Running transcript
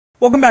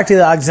Welcome back to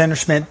the Alexander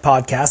Schmidt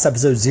Podcast,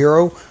 episode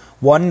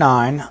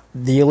 019,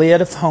 The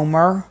Iliad of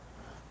Homer,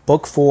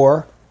 Book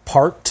 4,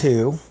 Part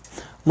 2.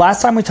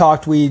 Last time we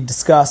talked, we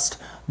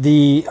discussed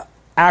the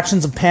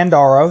actions of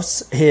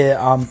Pandaros,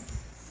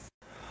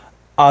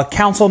 a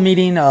council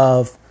meeting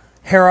of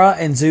Hera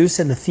and Zeus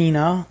and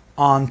Athena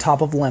on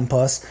top of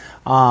Olympus.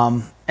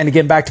 And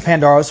again, back to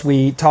Pandaros,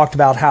 we talked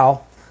about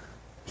how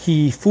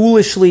he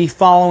foolishly,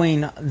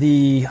 following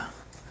the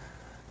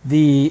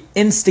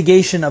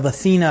instigation of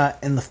Athena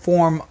in the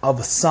form of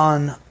a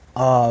son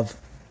of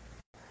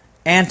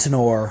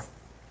Antenor,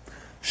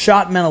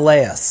 shot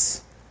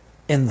Menelaus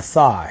in the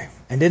thigh.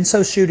 And in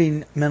so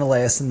shooting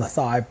Menelaus in the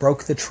thigh,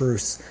 broke the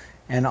truce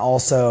and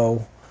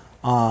also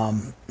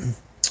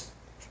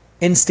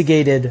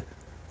instigated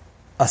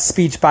a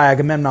speech by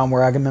Agamemnon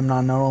where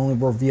Agamemnon not only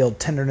revealed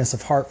tenderness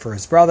of heart for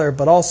his brother,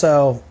 but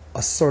also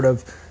a sort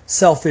of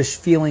selfish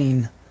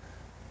feeling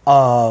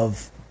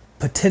of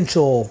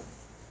potential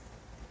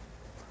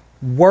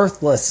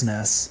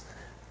worthlessness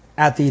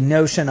at the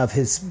notion of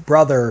his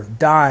brother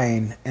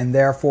dying and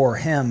therefore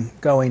him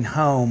going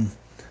home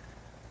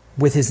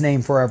with his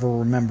name forever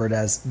remembered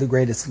as the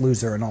greatest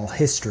loser in all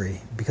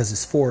history because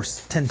his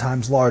force, 10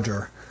 times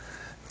larger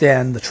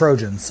than the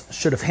Trojans,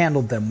 should have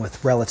handled them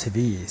with relative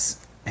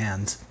ease.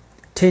 And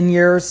 10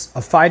 years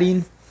of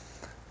fighting,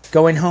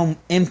 going home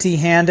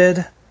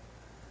empty-handed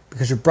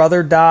because your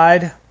brother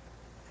died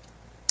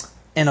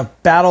in a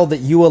battle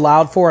that you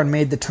allowed for and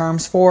made the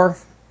terms for,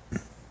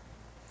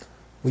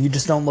 well, you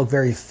just don't look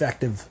very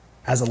effective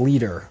as a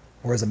leader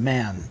or as a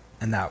man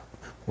in that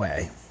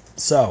way.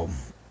 So,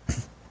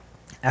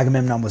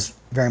 Agamemnon was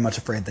very much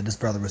afraid that his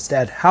brother was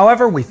dead.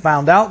 However, we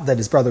found out that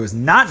his brother was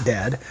not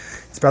dead.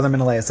 His brother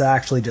Menelaus was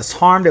actually just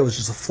harmed. It was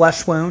just a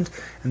flesh wound.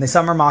 And they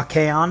summoned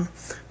Machaon,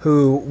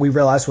 who we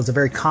realized was a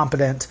very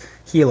competent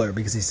healer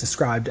because he's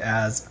described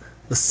as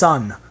the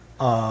son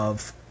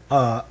of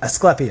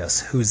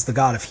Asclepius, who's the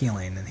god of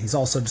healing, and he's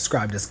also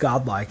described as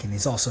godlike, and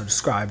he's also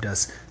described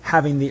as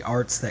having the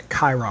arts that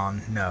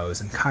Chiron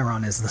knows, and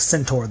Chiron is the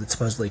centaur that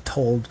supposedly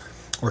told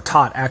or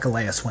taught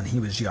Achilles when he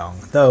was young.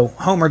 Though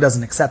Homer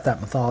doesn't accept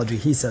that mythology,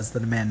 he says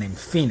that a man named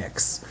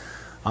Phoenix,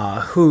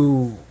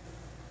 who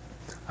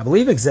I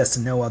believe exists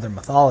in no other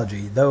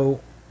mythology,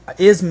 though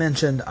is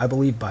mentioned, I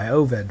believe, by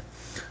Ovid,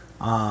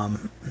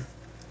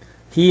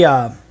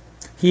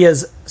 he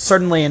is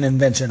certainly an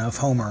invention of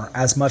Homer,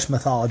 as much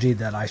mythology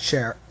that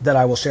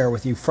I will share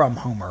with you from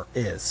Homer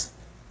is.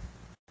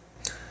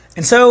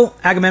 And so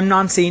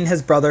Agamemnon, seeing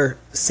his brother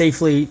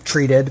safely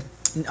treated,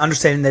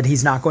 understanding that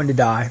he's not going to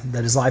die,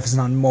 that his life is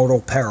an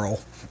immortal peril,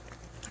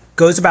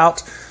 goes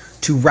about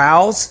to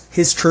rouse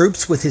his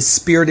troops with his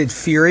spirited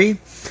fury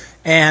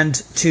and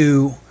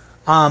to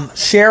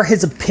share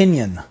his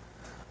opinion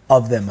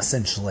of them,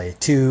 essentially,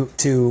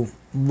 to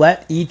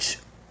let each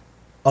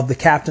of the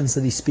captains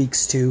that he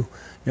speaks to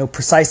know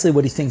precisely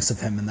what he thinks of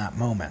him in that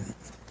moment.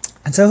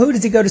 And so who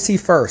does he go to see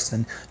first?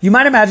 And you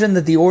might imagine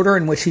that the order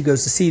in which he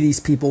goes to see these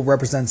people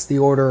represents the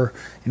order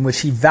in which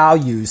he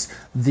values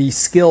the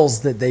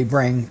skills that they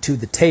bring to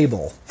the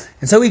table.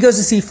 And so he goes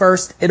to see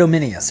first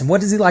Idomeneus. And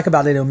what does he like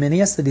about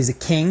Idomeneus? That he's a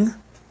king,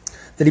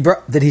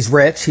 that he's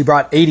rich. He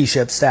brought 80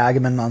 ships to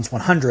Agamemnon's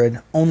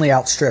 100, only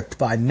outstripped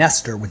by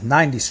Nestor with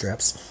 90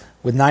 ships,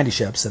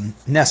 and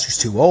Nestor's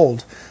too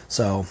old.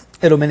 So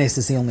Idomeneus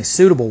is the only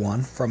suitable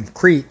one from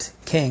Crete,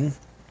 king.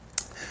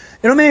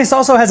 Idomeneus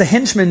also has a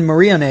henchman,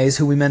 Meriones,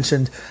 who we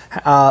mentioned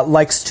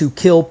likes to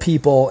kill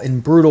people in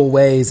brutal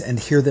ways and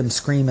hear them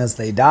scream as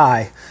they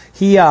die.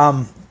 He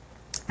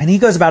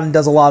goes about and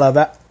does a lot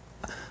of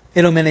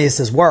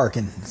Idomeneus' work.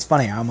 And it's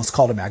funny, I almost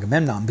called him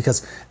Agamemnon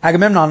because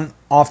Agamemnon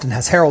often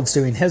has heralds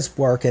doing his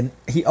work, and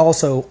he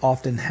also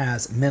often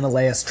has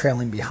Menelaus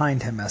trailing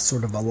behind him as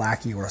sort of a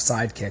lackey or a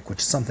sidekick, which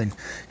is something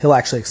he'll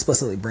actually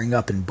explicitly bring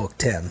up in Book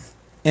 10.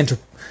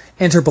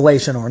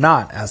 Interpolation or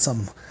not, as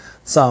some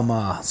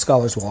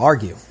scholars will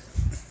argue.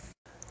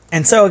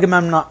 And so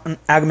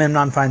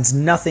Agamemnon finds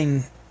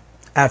nothing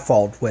at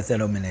fault with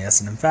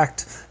Idomeneus, and in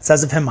fact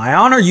says of him, "I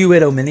honor you,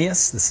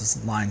 Idomeneus." This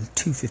is line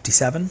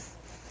 257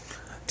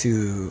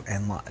 to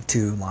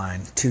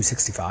line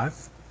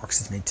 265, or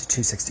excuse me, to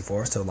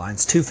 264. So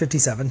lines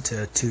 257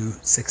 to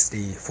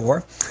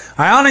 264.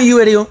 "I honor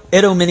you,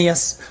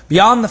 Idomeneus,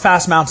 beyond the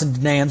fast mountain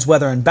Danaans,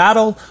 whether in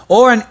battle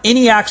or in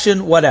any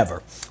action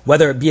whatever,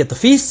 whether it be at the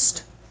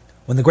feast,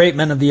 when the great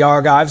men of the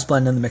Argives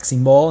blend in the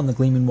mixing bowl and the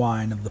gleaming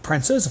wine of the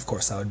princes." Of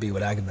course, that would be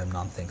what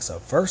Agamemnon thinks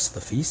of first,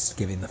 the feast,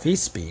 giving the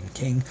feast, being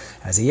king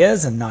as he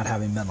is, and not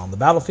having been on the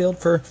battlefield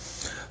for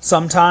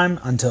some time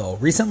until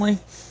recently.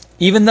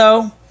 "Even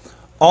though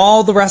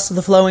all the rest of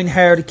the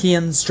flowing-haired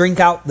Achaeans drink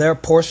out their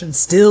portion,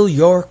 still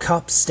your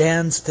cup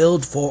stands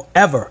filled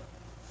forever,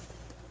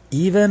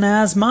 even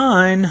as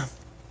mine,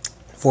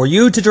 for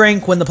you to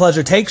drink when the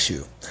pleasure takes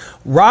you.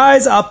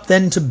 Rise up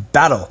then to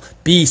battle,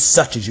 be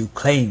such as you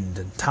claimed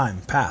in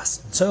time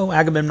past." And so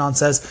Agamemnon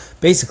says,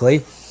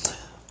 basically,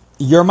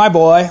 "You're my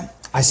boy,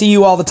 I see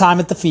you all the time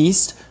at the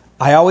feast,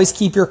 I always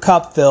keep your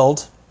cup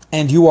filled,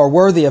 and you are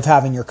worthy of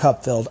having your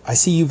cup filled. I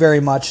see you very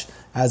much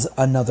as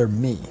another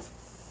me."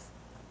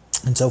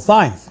 And so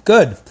fine,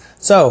 good.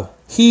 So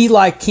he,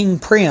 like King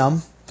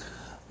Priam,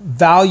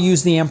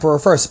 values the emperor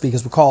first,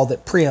 because recall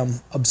that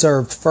Priam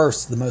observed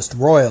first the most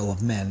royal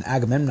of men,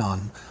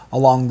 Agamemnon,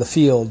 along the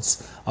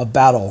fields of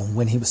battle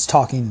when he was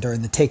talking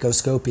during the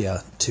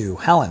Tacoscopia to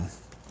Helen.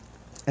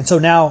 And so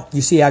now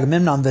you see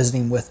Agamemnon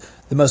visiting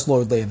with the most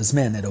lordly of his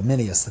men,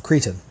 Idomeneus the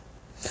Cretan.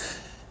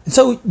 And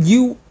so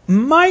you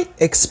might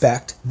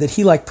expect that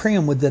he, like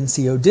Priam, would then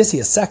see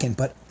Odysseus second,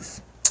 but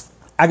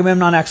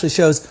Agamemnon actually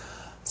shows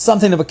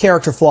something of a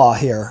character flaw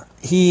here.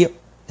 He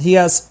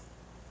has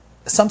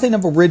something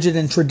of a rigid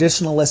and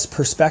traditionalist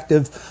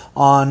perspective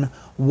on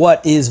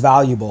what is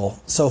valuable.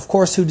 So, of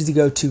course, who does he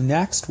go to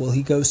next? Well,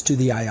 he goes to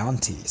the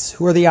Iantes.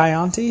 Who are the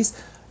Iantes?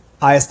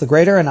 Aias the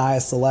Greater and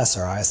Aias the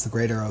Lesser. Aias the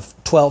Greater of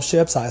 12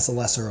 ships, Aias the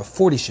Lesser of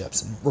 40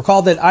 ships. And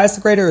recall that Aias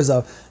the Greater is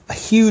a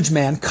huge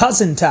man,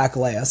 cousin to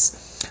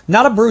Achilles.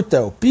 Not a brute,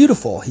 though.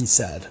 Beautiful, he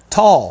said.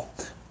 Tall.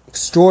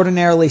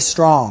 Extraordinarily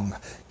strong.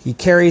 He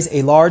carries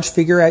a large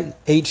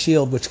figure-8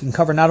 shield which can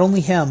cover not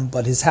only him,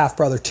 but his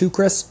half-brother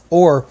Teucrus,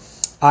 or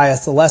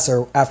Aias the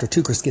Lesser, after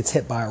Teucrus gets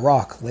hit by a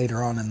rock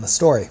later on in the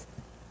story.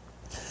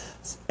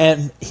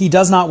 And he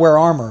does not wear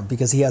armor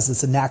because he has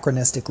this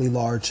anachronistically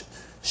large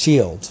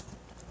shield.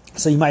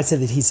 So you might say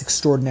that he's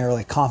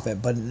extraordinarily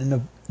confident, but in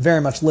a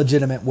very much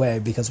legitimate way,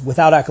 because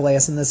without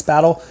Achilles in this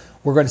battle,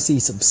 we're going to see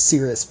some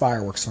serious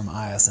fireworks from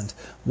Aias. And,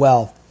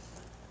 well,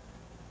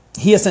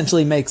 he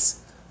essentially makes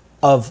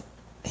of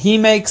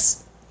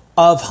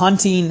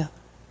hunting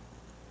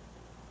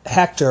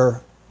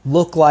Hector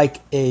look like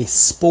a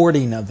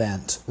sporting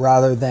event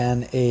rather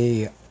than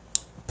a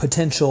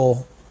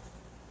potential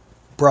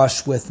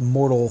brush with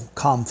mortal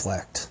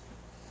conflict.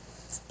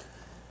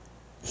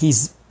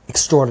 He's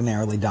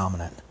extraordinarily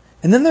dominant.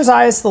 And then there's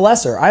Aias the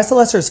Lesser. Aias the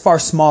Lesser is far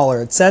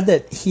smaller. It's said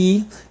that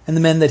he and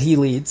the men that he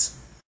leads,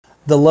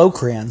 the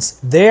Locrians,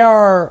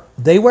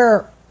 they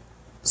wear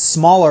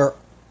smaller,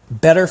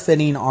 better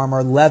fitting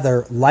armor,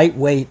 leather,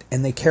 lightweight,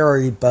 and they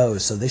carry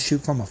bows, so they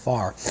shoot from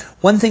afar.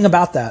 One thing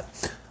about that,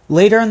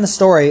 later in the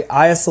story,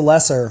 Aias the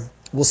Lesser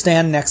will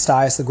stand next to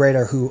Aias the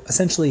Greater, who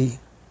essentially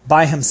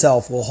by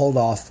himself will hold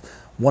off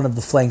one of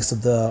the flanks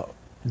of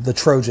the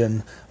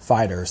Trojan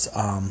fighters.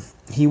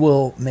 He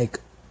will make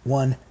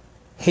one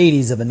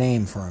Hades of a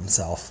name for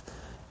himself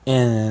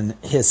in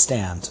his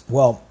stand.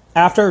 Well,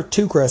 after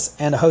Teucrus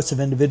and a host of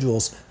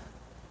individuals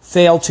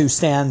fail to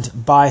stand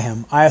by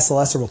him, Aias the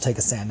Lesser will take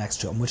a stand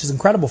next to him, which is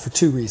incredible for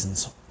two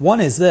reasons.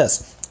 One is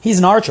this: he's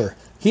an archer.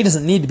 He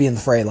doesn't need to be in the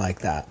fray like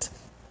that.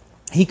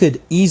 He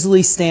could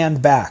easily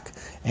stand back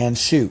and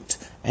shoot.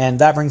 And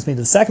that brings me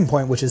to the second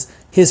point, which is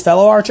his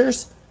fellow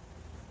archers,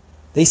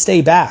 they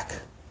stay back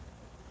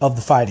of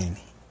the fighting,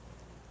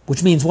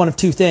 which means one of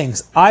two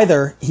things.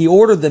 Either he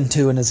ordered them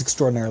to and is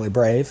extraordinarily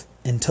brave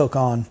and took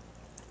on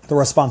the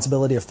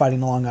responsibility of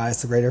fighting along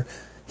Aias the Greater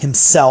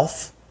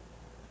himself.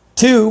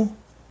 Two,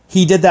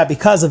 he did that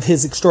because of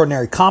his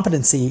extraordinary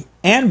competency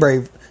and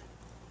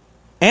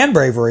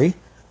bravery.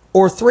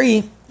 Or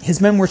three,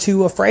 his men were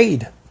too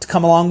afraid to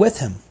come along with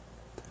him.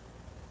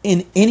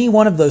 In any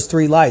one of those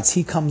three lights,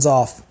 he comes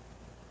off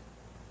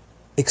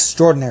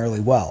extraordinarily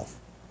well.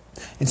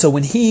 And so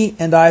when he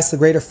and Aias the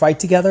Greater fight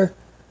together,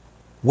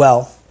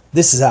 well,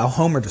 this is how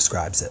Homer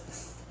describes it.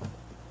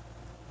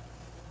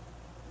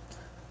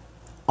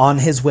 On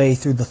his way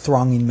through the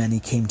thronging men, he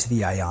came to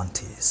the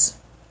Iantes.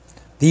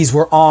 These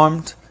were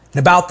armed, and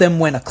about them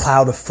went a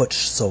cloud of foot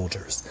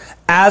soldiers.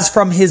 As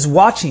from his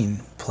watching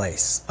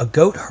place, a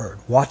goat herd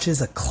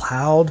watches a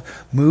cloud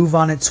move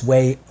on its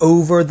way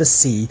over the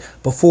sea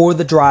before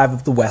the drive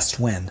of the west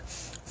wind.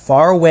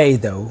 Far away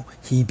though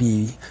he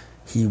be,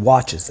 he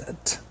watches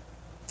it.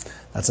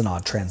 That's an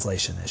odd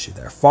translation issue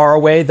there. Far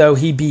away though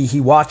he be,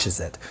 he watches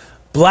it.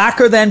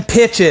 Blacker than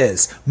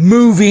pitches,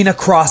 moving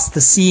across the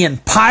sea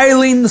and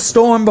piling the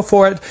storm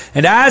before it.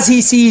 And as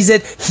he sees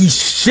it, he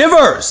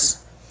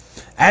shivers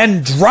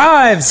and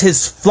drives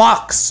his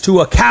flocks to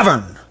a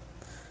cavern.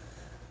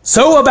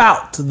 So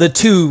about the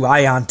two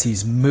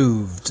Iantes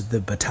moved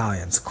the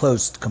battalions,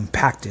 close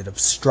compacted of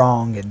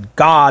strong and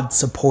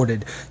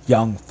God-supported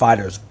young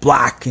fighters,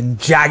 black and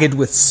jagged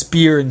with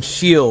spear and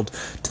shield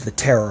to the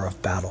terror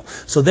of battle.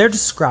 So they're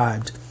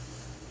described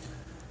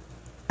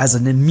as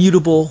an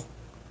immutable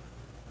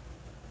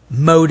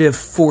motive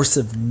force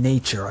of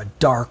nature, a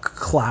dark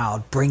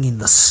cloud bringing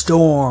the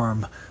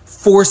storm,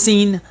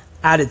 forcing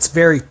at its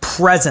very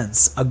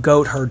presence a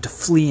goat herd to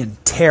flee in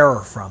terror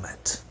from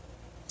it.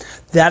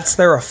 That's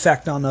their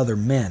effect on other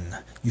men.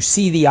 You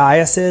see the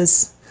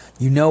Aiases,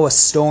 you know a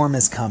storm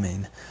is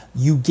coming.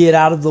 You get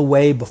out of the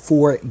way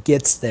before it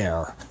gets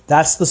there.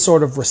 That's the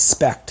sort of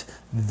respect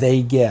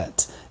they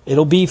get.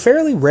 It'll be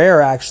fairly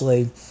rare,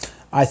 actually,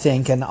 I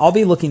think, and I'll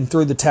be looking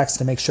through the text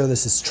to make sure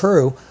this is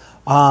true,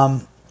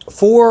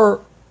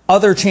 for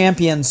other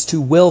champions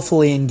to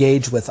willfully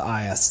engage with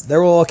Aias.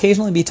 There will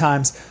occasionally be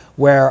times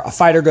where a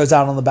fighter goes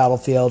out on the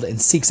battlefield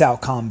and seeks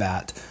out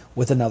combat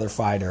with another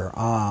fighter.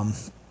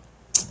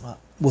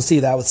 We'll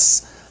see that with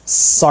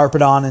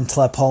Sarpedon and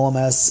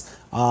Tlepolemus.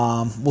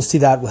 We'll see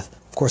that with,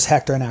 of course,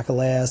 Hector and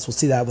Achilles. We'll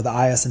see that with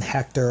Aias and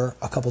Hector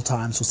a couple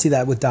times. We'll see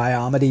that with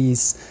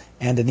Diomedes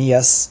and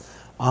Aeneas.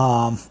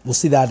 We'll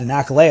see that in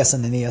Achilles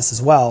and Aeneas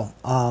as well.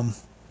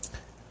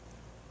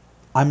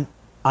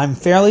 I'm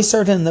fairly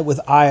certain that with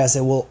Aias,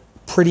 it will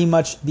pretty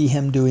much be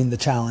him doing the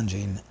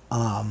challenging,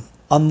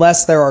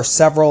 unless there are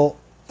several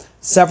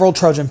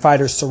Trojan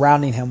fighters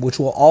surrounding him, which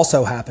will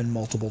also happen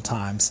multiple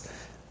times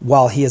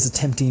while he is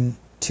attempting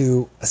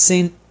to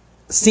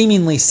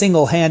seemingly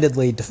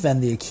single-handedly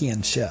defend the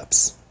Achaean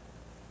ships.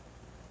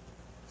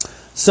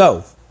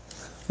 So,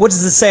 what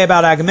does this say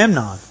about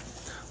Agamemnon?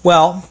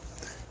 Well,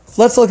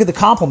 let's look at the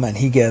compliment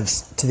he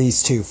gives to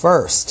these two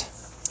first.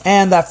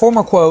 And that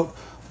former quote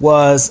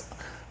was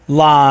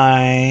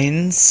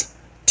lines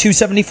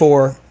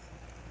 274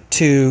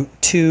 to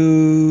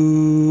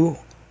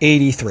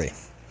 283.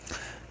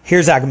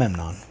 Here's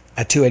Agamemnon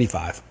at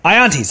 285.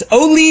 Iontes,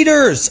 O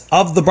leaders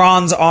of the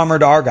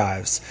bronze-armored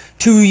Argives,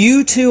 to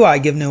you too I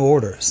give no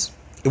orders.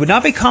 It would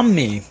not become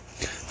me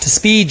to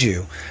speed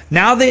you,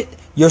 now that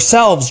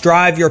yourselves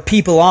drive your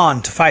people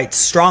on to fight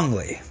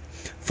strongly.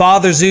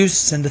 Father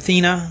Zeus and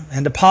Athena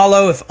and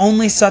Apollo, if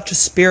only such a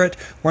spirit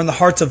were in the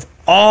hearts of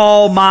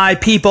all my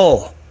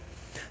people,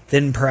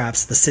 then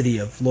perhaps the city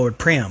of Lord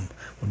Priam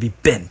would be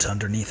bent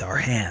underneath our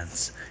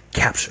hands,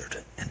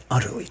 captured and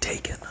utterly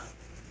taken.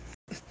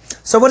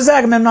 So what has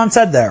Agamemnon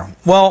said there?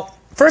 Well,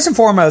 first and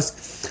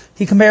foremost,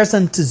 he compares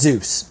them to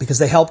Zeus because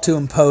they help to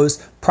impose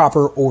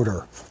proper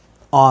order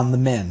on the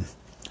men.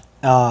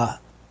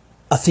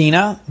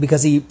 Athena,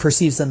 because he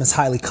perceives them as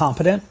highly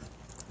competent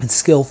and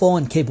skillful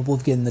and capable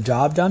of getting the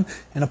job done.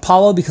 And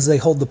Apollo, because they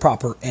hold the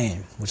proper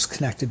aim, which is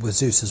connected with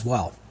Zeus as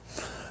well.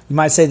 You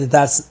might say that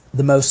that's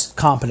the most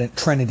competent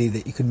trinity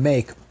that you could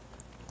make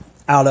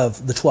out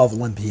of the 12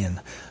 Olympian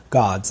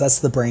gods. That's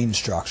the brain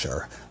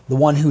structure. The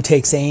one who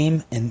takes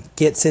aim and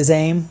gets his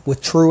aim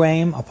with true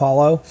aim,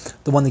 Apollo.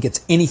 The one that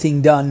gets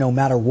anything done no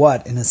matter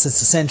what, and is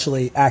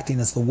essentially acting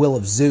as the will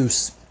of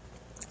Zeus,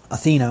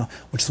 Athena,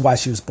 which is why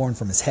she was born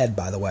from his head,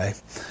 by the way.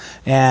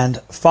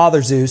 And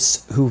Father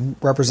Zeus, who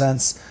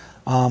represents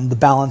the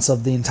balance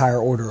of the entire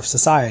order of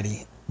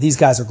society. These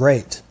guys are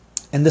great.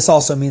 And this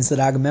also means that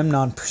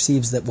Agamemnon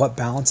perceives that what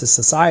balances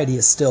society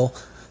is still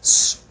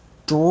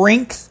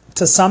strength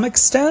to some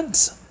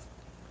extent,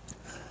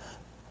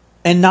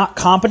 and not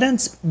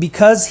competence,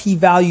 because he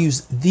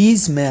values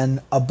these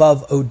men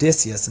above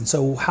Odysseus. And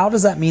so how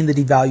does that mean that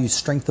he values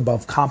strength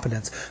above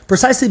competence?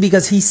 Precisely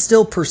because he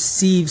still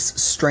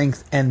perceives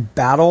strength and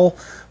battle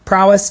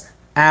prowess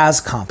as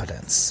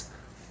competence.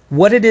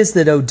 What it is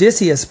that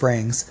Odysseus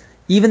brings,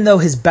 even though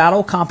his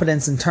battle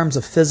competence in terms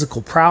of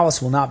physical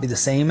prowess will not be the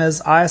same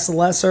as Aias the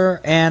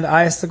Lesser and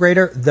Aias the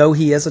Greater, though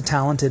he is a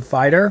talented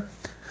fighter,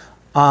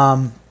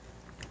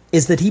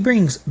 is that he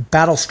brings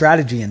battle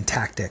strategy and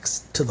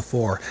tactics to the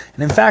fore.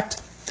 And in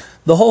fact,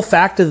 the whole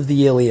fact of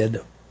the Iliad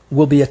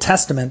will be a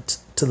testament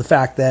to the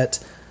fact that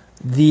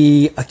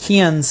the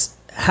Achaeans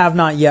have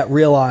not yet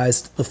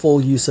realized the full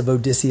use of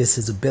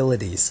Odysseus'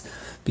 abilities.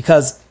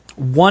 Because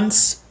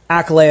once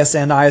Achilles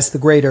and Aias the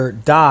Greater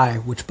die,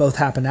 which both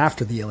happen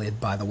after the Iliad,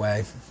 by the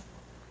way,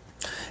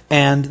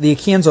 and the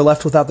Achaeans are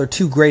left without their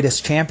two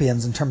greatest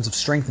champions in terms of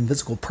strength and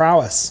physical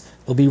prowess,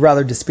 they'll be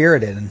rather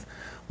dispirited. And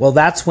well,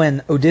 that's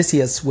when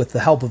Odysseus, with the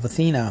help of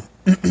Athena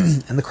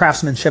and the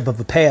craftsmanship of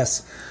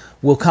Epeius,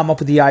 will come up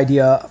with the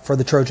idea for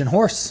the Trojan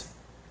horse.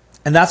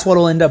 And that's what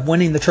will end up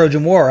winning the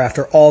Trojan War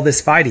after all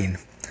this fighting.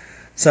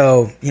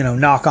 So,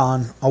 knock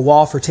on a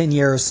wall for 10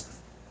 years,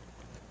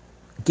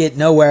 get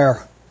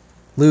nowhere,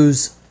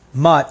 lose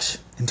much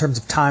in terms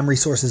of time,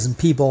 resources, and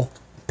people,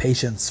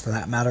 patience for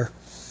that matter,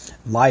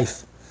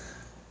 life.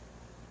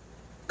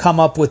 Come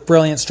up with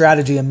brilliant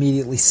strategy,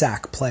 immediately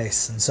sack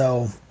place. And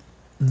so,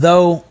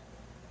 though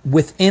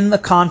within the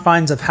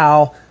confines of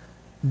how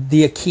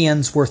the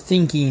Achaeans were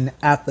thinking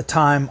at the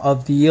time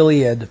of the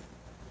Iliad,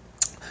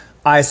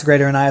 Aias the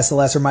Greater and Aias the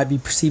Lesser might be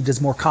perceived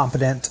as more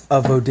competent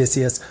of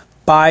Odysseus.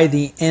 By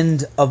the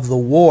end of the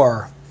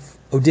war,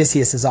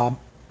 Odysseus'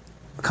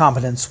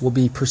 competence will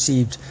be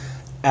perceived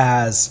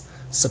as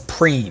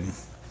supreme.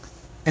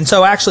 And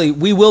so actually,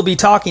 we will be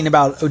talking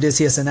about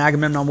Odysseus, and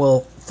Agamemnon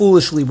will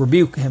foolishly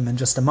rebuke him in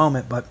just a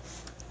moment, but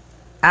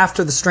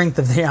after the strength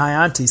of the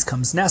Iontes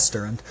comes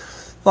Nestor. And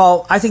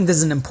well, I think this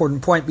is an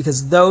important point,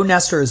 because though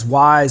Nestor is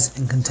wise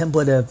and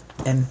contemplative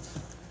and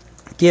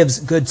gives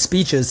good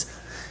speeches,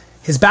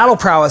 his battle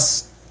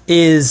prowess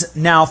is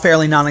now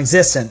fairly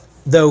non-existent,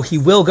 though he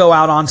will go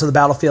out onto the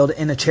battlefield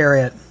in a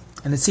chariot.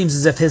 And it seems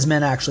as if his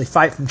men actually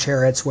fight from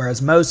chariots,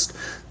 whereas most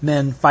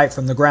men fight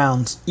from the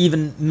ground.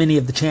 Even many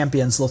of the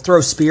champions, they'll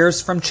throw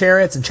spears from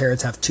chariots, and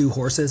chariots have two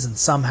horses, and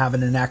some have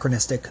an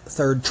anachronistic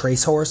third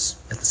trace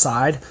horse at the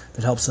side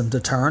that helps them to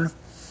turn.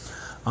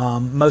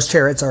 Most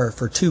chariots are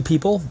for two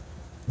people.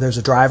 There's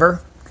a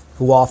driver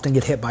who will often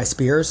get hit by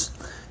spears,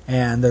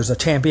 and there's a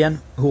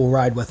champion who will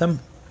ride with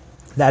him.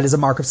 That is a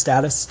mark of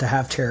status to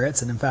have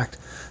chariots, and in fact,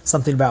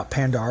 something about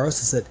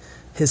Pandaros is that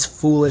his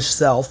foolish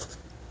self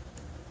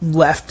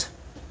left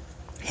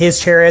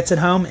his chariots at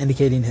home,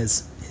 indicating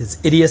his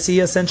idiocy,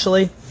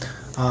 essentially,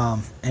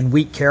 and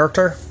weak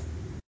character.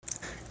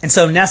 And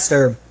so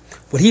Nestor,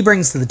 what he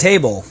brings to the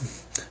table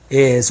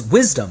is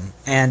wisdom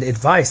and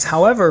advice.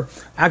 However,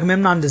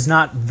 Agamemnon does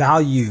not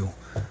value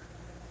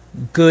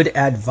good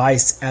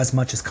advice as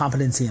much as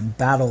competency in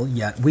battle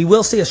yet. We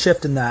will see a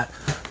shift in that,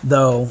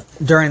 though,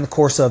 during the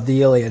course of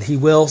the Iliad. He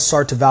will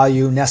start to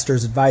value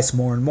Nestor's advice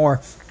more and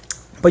more.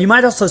 But you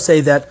might also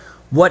say that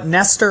what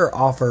Nestor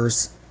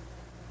offers,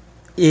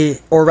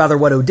 or rather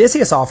what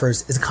Odysseus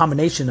offers, is a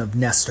combination of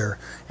Nestor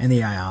and the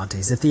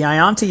Iontes. If the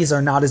Iontes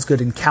are not as good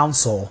in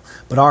counsel,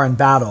 but are in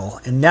battle,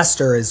 and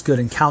Nestor is good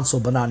in counsel,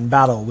 but not in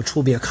battle, which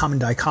will be a common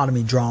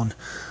dichotomy drawn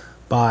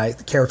by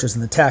the characters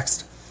in the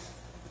text,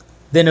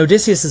 then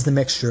Odysseus is the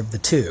mixture of the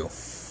two.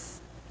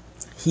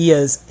 He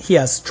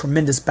has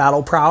tremendous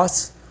battle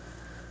prowess,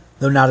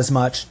 though not as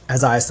much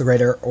as Aias the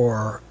Greater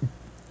or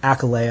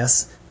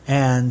Achilles,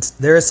 and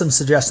there is some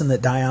suggestion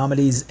that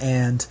Diomedes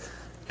and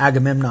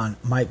Agamemnon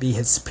might be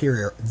his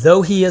superior,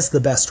 though he is the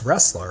best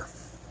wrestler.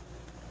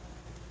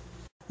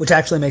 Which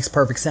actually makes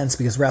perfect sense,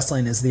 because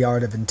wrestling is the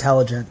art of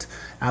intelligent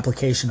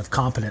application of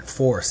competent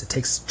force. It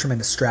takes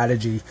tremendous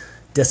strategy,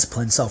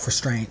 discipline,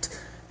 self-restraint,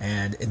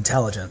 and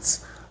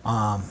intelligence.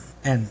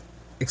 And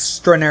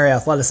extraordinary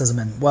athleticism.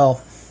 And,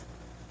 well,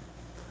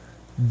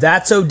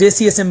 that's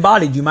Odysseus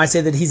embodied. You might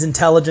say that he's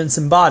intelligence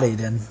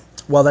embodied. And,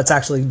 well, that's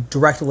actually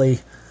directly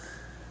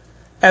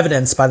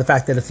evidenced by the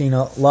fact that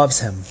Athena loves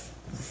him.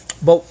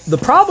 But the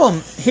problem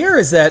here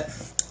is that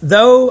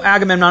though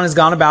Agamemnon has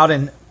gone about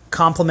and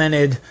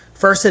complimented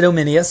first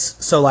Idomeneus,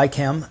 so like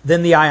him,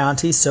 then the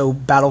Iontes, so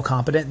battle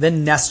competent,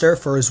 then Nestor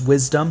for his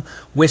wisdom,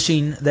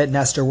 wishing that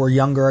Nestor were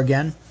younger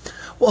again.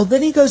 Well,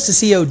 then he goes to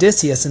see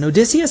Odysseus, and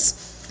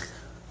Odysseus,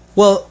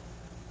 well,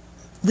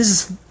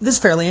 this is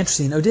fairly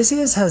interesting.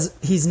 Odysseus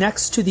he's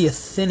next to the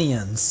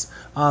Athenians.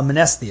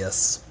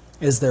 Menestheus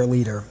is their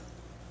leader,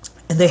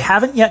 and they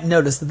haven't yet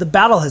noticed that the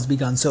battle has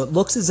begun, so it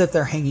looks as if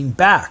they're hanging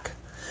back.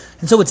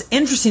 And so what's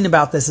interesting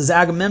about this is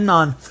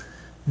Agamemnon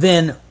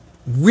then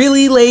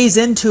really lays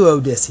into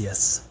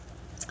Odysseus.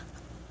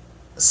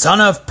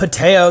 Son of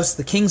Peteos,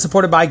 the king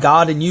supported by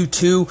God, and you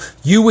too,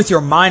 you with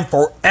your mind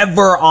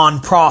forever on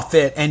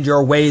profit and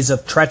your ways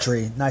of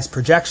treachery. Nice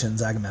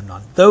projections,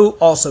 Agamemnon, though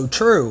also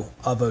true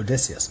of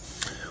Odysseus.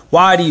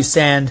 Why do you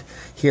stand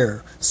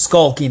here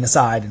skulking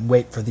aside and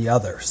wait for the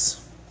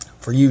others?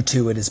 For you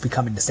too it is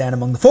becoming to stand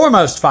among the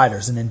foremost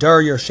fighters and endure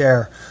your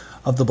share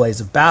of the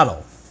blaze of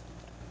battle.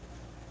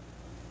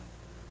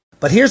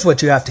 But here's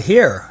what you have to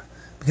hear,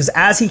 because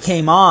as he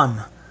came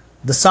on,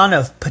 the son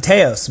of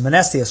Peteos,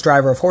 Menestheus,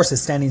 driver of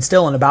horses, standing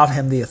still, and about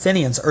him the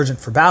Athenians urgent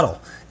for battle.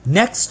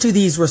 Next to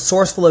these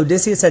resourceful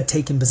Odysseus had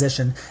taken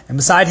position, and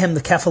beside him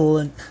the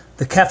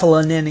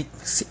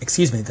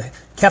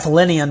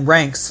Cephallenian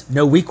ranks,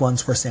 no weak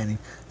ones, were standing.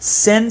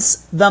 Since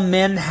the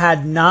men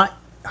had not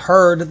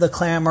heard the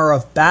clamor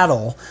of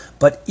battle,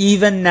 but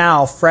even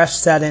now, fresh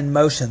set in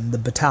motion, the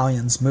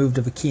battalions moved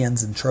of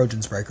Achaeans and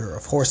Trojans, breaker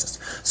of horses.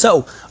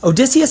 So,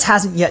 Odysseus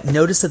hasn't yet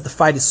noticed that the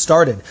fight has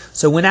started.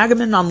 So when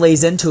Agamemnon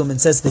lays into him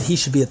and says that he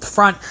should be at the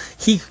front,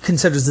 he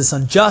considers this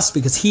unjust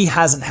because he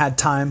hasn't had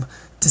time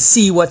to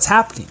see what's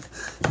happening.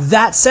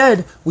 That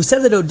said, we said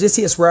that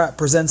Odysseus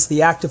represents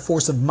the active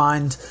force of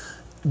mind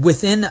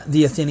within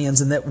the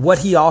Athenians, and that what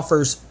he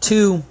offers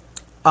to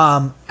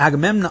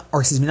Agamemnon, or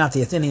excuse me, not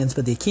the Athenians,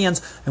 but the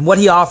Achaeans, and what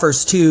he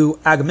offers to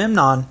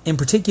Agamemnon in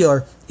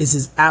particular is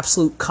his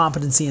absolute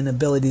competency and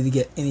ability to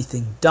get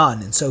anything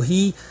done. And so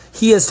he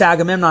is to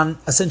Agamemnon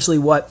essentially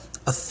what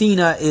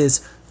Athena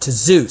is to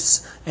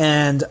Zeus,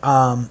 and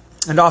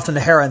often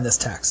to Hera in this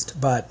text.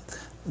 But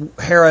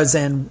Hera's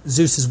and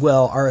Zeus's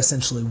will are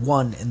essentially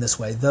one in this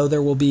way, though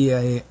there will be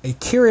a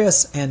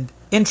curious and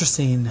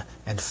interesting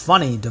and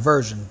funny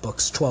diversion,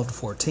 books 12 to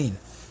 14.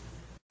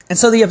 And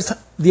so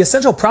the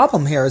essential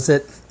problem here is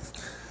that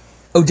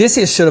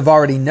Odysseus should have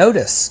already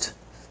noticed,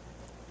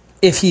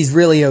 if he's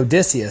really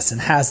Odysseus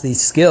and has these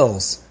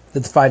skills,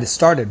 that the fight has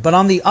started. But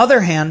on the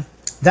other hand,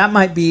 that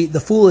might be the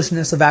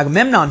foolishness of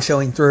Agamemnon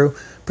showing through,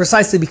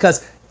 precisely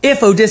because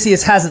if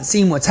Odysseus hasn't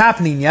seen what's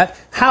happening yet,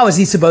 how is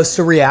he supposed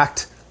to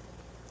react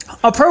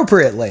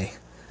appropriately?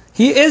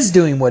 He is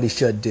doing what he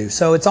should do.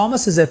 So it's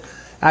almost as if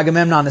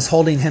Agamemnon is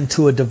holding him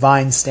to a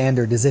divine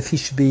standard, as if he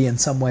should be in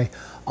some way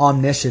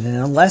omniscient. And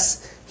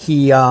unless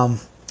he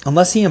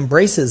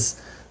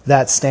embraces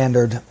that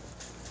standard,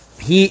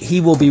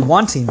 he will be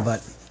wanting.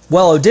 But,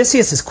 well,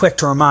 Odysseus is quick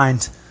to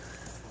remind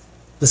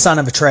the son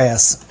of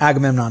Atreus,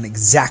 Agamemnon,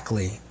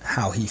 exactly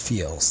how he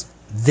feels.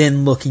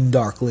 Then, looking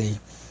darkly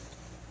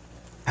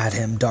at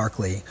him,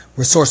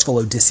 resourceful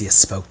Odysseus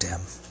spoke to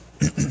him.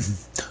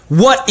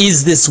 What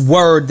is this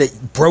word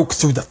that broke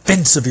through the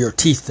fence of your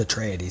teeth,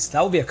 Atreides?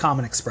 That would be a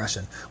common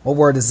expression. What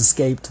word has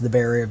escaped the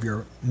barrier of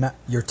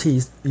your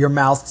teeth, your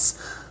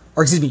mouths,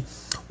 or excuse me,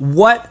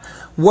 what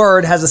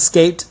word has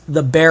escaped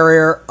the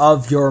barrier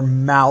of your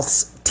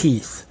mouth's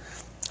teeth?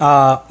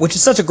 Which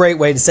is such a great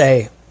way to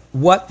say,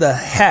 what the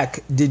heck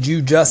did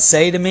you just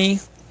say to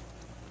me?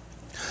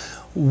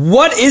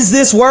 What is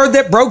this word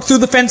that broke through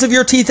the fence of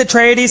your teeth,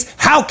 Atreides?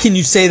 How can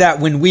you say that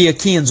when we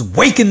Achaeans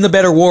waken the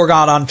better war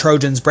god on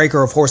Trojans,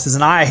 breaker of horses,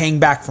 and I hang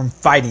back from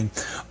fighting?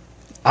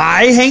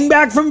 I hang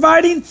back from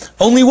fighting?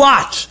 Only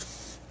watch.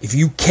 If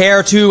you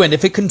care to, and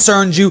if it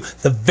concerns you,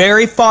 the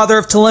very father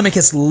of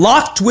Telemachus,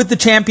 locked with the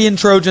champion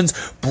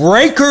Trojans,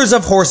 breakers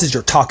of horses,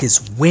 your talk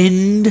is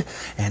wind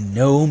and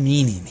no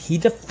meaning. He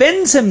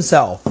defends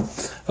himself.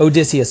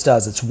 Odysseus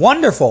does. It's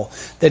wonderful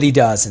that he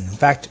does. And in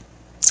fact,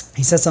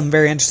 he says something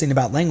very interesting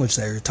about language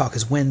there. Your talk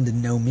is wind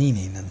and no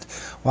meaning. And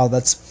well,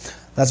 that's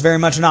very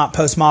much not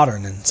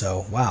postmodern. And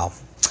so, wow.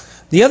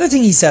 The other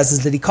thing he says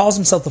is that he calls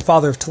himself the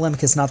father of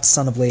Telemachus, not the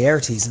son of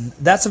Laertes. And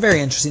that's a very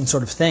interesting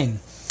sort of thing,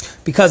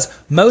 because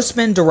most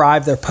men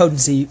derive their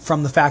potency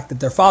from the fact that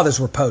their fathers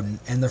were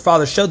potent, and their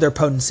fathers showed their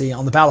potency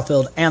on the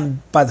battlefield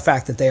and by the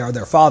fact that they are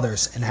their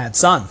fathers and had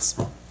sons.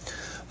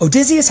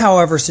 Odysseus,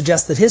 however,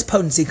 suggests that his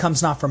potency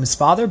comes not from his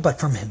father, but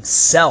from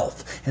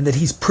himself, and that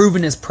he's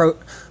proven his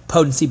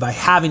potency by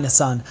having a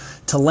son,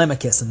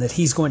 Telemachus, and that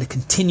he's going to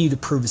continue to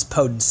prove his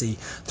potency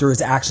through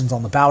his actions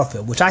on the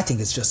battlefield, which I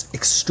think is just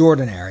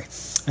extraordinary.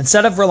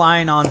 Instead of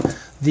relying on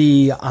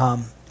the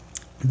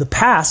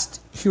past,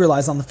 he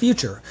relies on the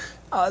future.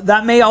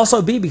 That may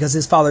also be because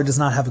his father does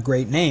not have a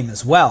great name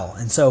as well,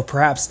 and so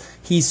perhaps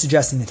he's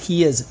suggesting that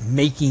he is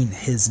making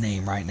his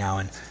name right now,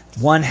 and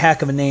one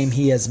heck of a name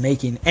he is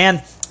making.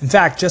 And in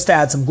fact, just to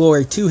add some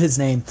glory to his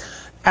name,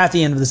 at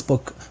the end of this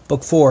book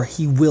 4,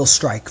 he will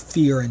strike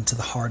fear into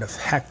the heart of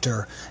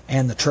Hector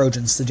and the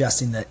Trojans,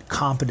 suggesting that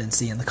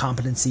competency and the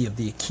competency of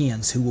the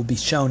Achaeans, who will be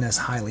shown as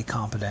highly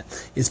competent,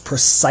 is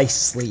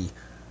precisely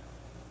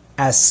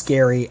as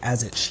scary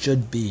as it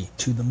should be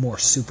to the more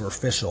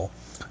superficial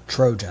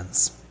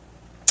Trojans.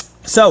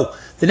 So,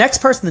 the next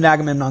person that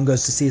Agamemnon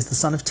goes to see is the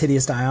son of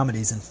Tydeus,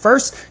 Diomedes. And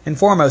first and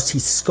foremost, he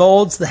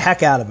scolds the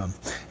heck out of him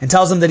and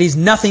tells him that he's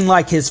nothing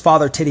like his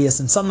father Tydeus.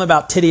 And something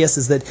about Tydeus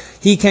is that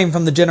he came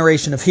from the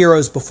generation of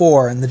heroes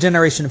before, and the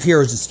generation of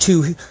heroes is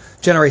 2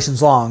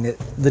 generations long.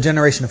 The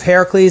generation of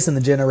Heracles and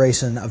the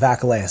generation of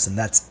Achilles, and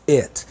that's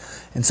it.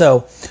 And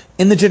so,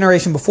 in the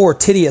generation before,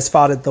 Tydeus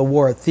fought at the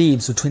war at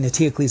Thebes between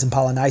Eteocles and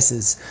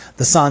Polynices,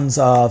 the sons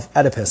of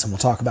Oedipus, and we'll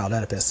talk about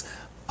Oedipus.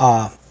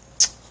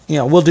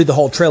 We'll do the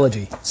whole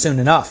trilogy soon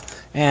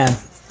enough. And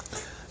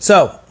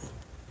so,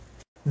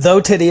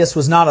 though Tydeus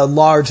was not a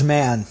large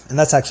man, and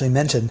that's actually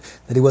mentioned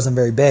that he wasn't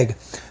very big,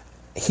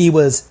 he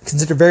was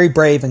considered very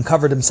brave and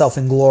covered himself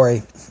in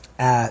glory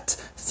at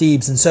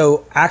Thebes. And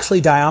so,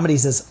 actually,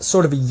 Diomedes is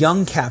sort of a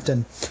young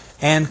captain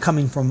and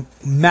coming from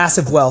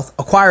massive wealth,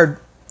 acquired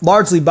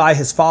largely by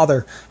his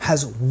father,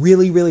 has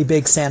really, really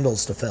big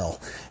sandals to fill.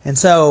 And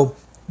so,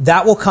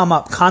 that will come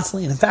up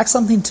constantly. And in fact,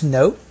 something to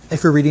note,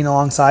 if you're reading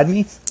alongside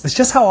me, is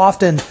just how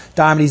often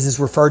Diomedes is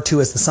referred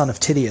to as the son of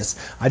Tydeus.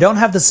 I don't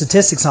have the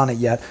statistics on it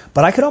yet,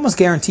 but I could almost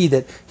guarantee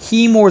that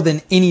he, more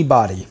than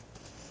anybody,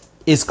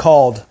 is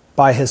called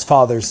by his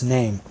father's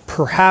name,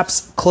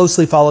 perhaps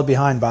closely followed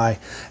behind by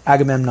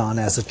Agamemnon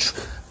as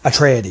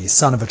Atreides,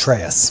 son of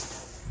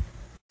Atreus.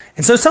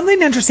 And so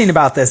something interesting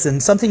about this,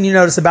 and something you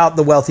notice about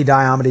the wealthy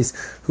Diomedes,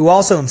 who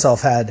also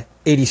himself had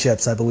 80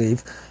 ships, I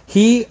believe,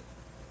 he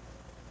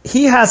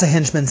has a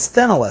henchman,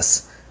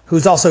 Sthenelus,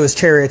 who's also his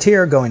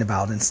charioteer going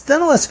about. And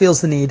Sthenelus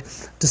feels the need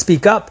to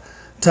speak up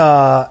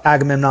to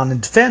Agamemnon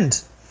and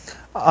defend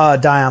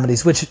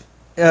Diomedes, which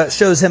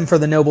shows him for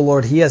the noble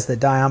lord he is, that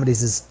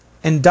Diomedes is...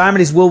 And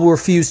Diomedes will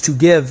refuse to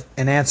give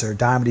an answer.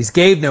 Diomedes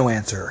gave no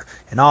answer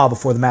in awe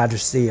before the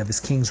majesty of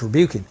his king's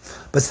rebuking.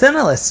 But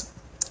Sthenelus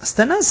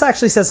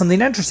actually says something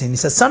interesting. He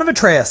says, "Son of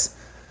Atreus,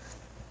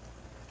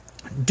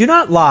 do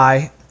not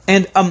lie."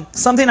 And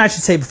something I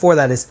should say before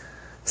that is,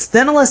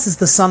 Sthenelus is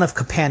the son of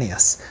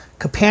Capaneus.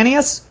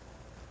 Capaneus,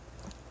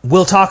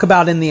 we'll talk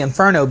about in the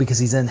Inferno because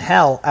he's in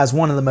hell as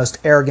one of the most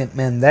arrogant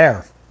men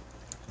there.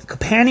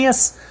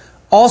 Capaneus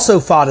also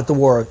fought at the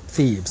war of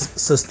Thebes.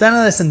 So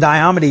Sthenelus and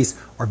Diomedes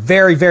are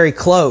very, very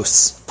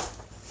close.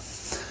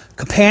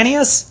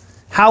 Capaneus,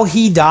 how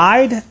he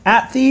died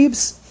at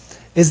Thebes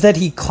is that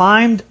he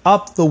climbed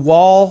up the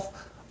wall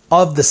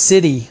of the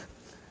city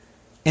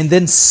and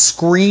then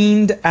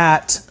screamed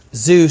at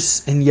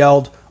Zeus and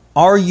yelled,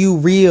 "Are you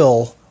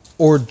real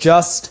or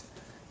just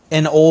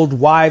an old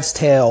wives'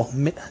 tale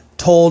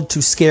told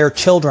to scare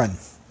children?"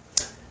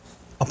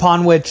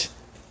 Upon which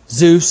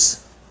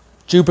Zeus,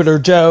 Jupiter,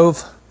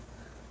 Jove,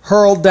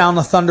 hurled down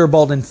a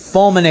thunderbolt and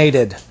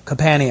fulminated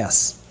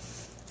Capaneus.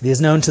 He is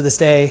known to this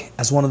day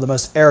as one of the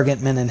most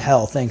arrogant men in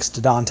hell, thanks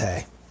to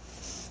Dante.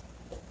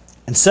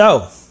 And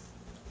so,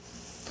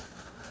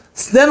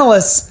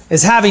 Sthenelus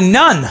is having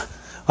none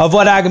of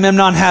what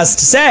Agamemnon has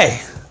to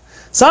say.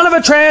 "Son of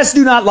Atreus,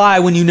 do not lie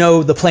when you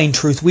know the plain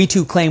truth. We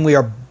too claim we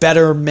are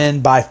better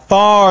men by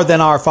far than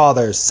our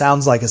fathers."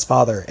 Sounds like his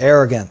father,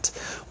 arrogant.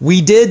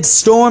 "We did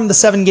storm the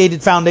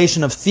 7-gated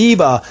foundation of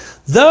Theba,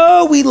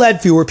 though we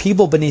led fewer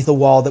people beneath a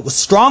wall that was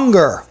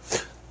stronger."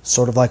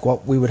 Sort of like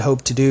what we would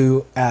hope to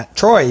do at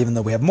Troy, even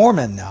though we have more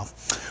men now.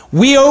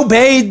 "We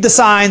obeyed the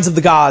signs of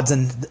the gods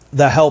and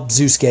the help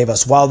Zeus gave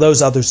us, while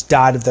those others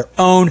died of their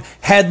own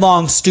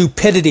headlong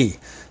stupidity.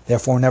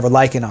 Therefore, never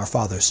liken our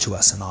fathers to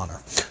us in honor."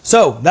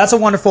 So, that's a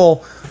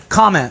wonderful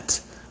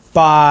comment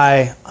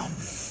by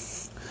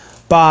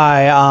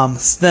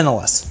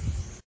Sthenelus.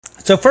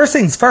 So first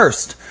things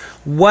first,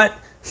 what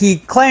he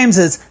claims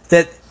is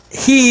that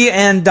he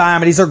and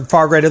Diomedes are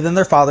far greater than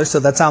their father, so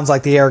that sounds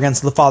like the arrogance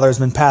of the father has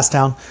been passed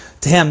down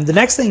to him. The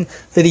next thing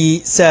that he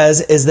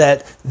says is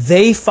that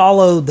they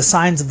follow the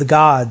signs of the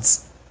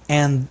gods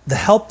and the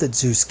help that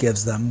Zeus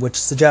gives them, which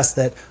suggests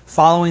that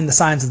following the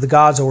signs of the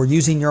gods, or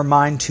using your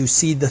mind to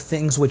see the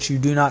things which you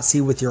do not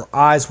see with your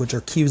eyes, which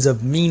are cues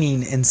of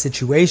meaning in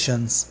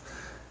situations,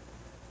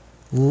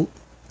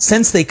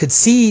 since they could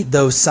see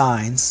those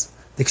signs,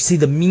 they could see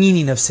the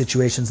meaning of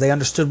situations, they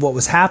understood what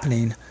was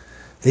happening,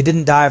 they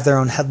didn't die of their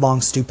own headlong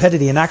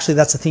stupidity. And actually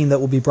that's a theme that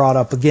will be brought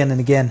up again and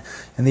again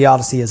in the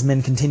Odyssey as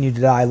men continue to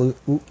die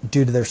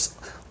due to their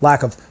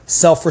lack of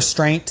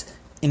self-restraint,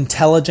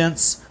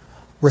 intelligence,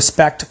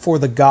 respect for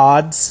the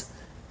gods,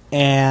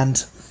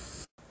 and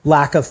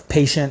lack of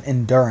patient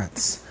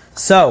endurance.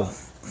 So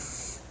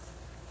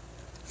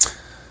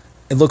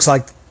it looks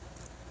like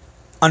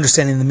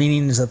understanding the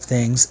meanings of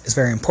things is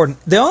very important.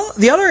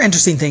 The other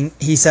interesting thing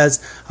he says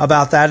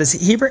about that is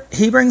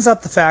he brings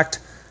up the fact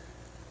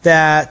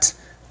that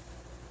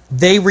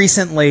they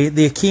recently,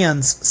 the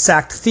Achaeans,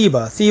 sacked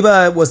Theba.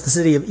 Theba was the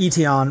city of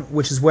Eetion,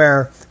 which is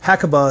where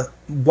Hecuba,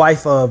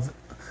 wife of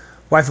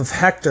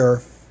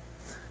Hector,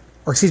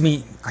 or excuse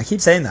me, I keep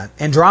saying that,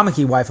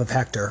 Andromache, wife of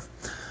Hector,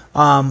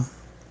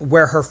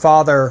 where her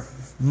father,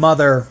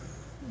 mother,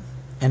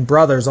 and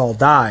brothers all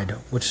died,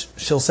 which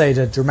she'll say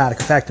to dramatic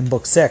effect in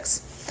Book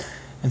 6.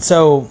 And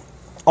so,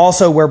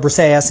 also where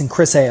Briseis and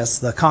Chryseis,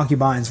 the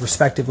concubines,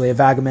 respectively,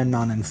 of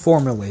Agamemnon and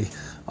formerly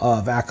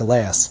of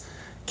Achilles,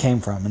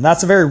 came from. And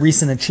that's a very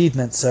recent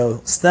achievement, so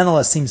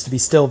Sthenelus seems to be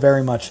still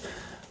very much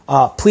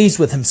pleased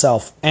with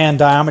himself and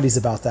Diomedes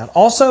about that.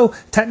 Also,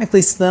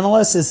 technically,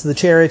 Sthenelus is the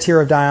charioteer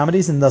of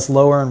Diomedes and thus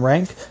lower in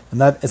rank, and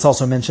that it's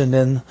also mentioned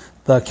in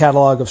the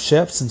catalog of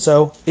ships, and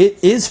so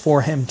it is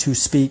for him to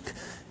speak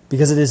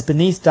because it is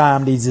beneath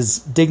Diomedes'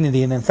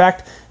 dignity. And in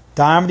fact,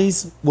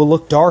 Diomedes will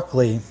look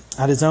darkly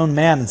at his own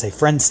man and say,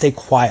 "Friend, stay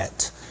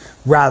quiet,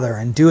 rather,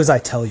 and do as I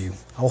tell you.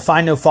 I will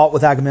find no fault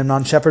with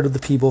Agamemnon, shepherd of the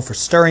people, for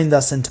stirring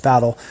thus into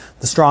battle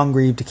the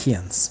strong-grieved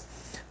Achaeans.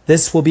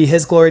 This will be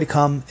his glory to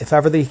come, if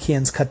ever the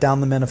Achaeans cut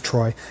down the men of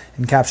Troy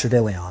and captured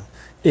Ilion.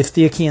 If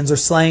the Achaeans are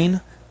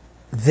slain,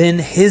 then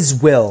his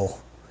will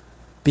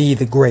be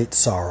the great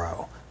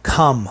sorrow.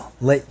 Come,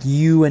 let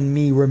you and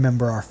me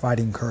remember our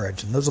fighting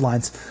courage." And those are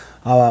lines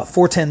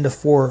 410 to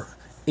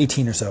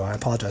 418 or so. I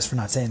apologize for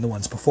not saying the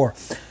ones before.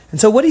 And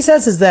so what he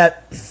says is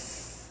that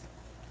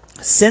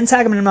since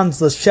Agamemnon's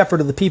the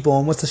shepherd of the people,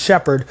 and what's a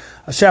shepherd?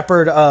 A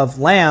shepherd of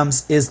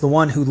lambs is the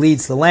one who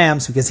leads the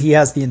lambs because he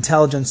has the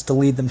intelligence to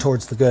lead them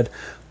towards the good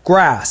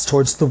grass,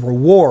 towards the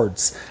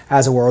rewards,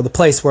 as it were, or the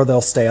place where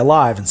they'll stay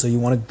alive. And so you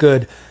want a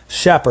good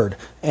shepherd.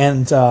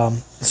 And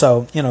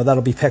so,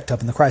 that'll be picked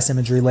up in the Christ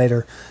imagery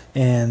later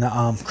in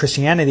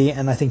Christianity,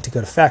 and I think to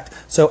good effect.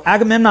 So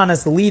Agamemnon,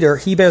 as the leader,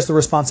 he bears the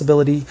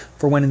responsibility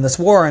for winning this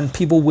war, and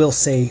people will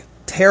say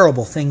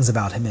terrible things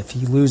about him if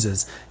he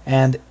loses.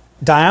 And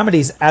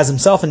Diomedes, as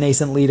himself a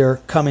nascent leader,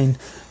 coming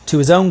to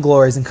his own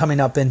glories and coming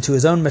up into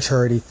his own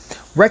maturity,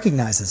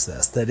 recognizes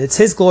this, that it's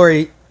his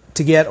glory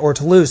to get or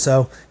to lose.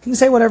 So he can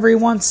say whatever he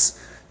wants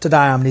to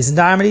Diomedes. And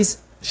Diomedes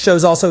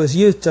shows also his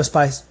youth just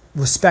by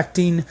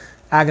respecting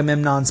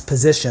Agamemnon's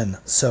position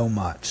so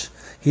much.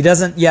 He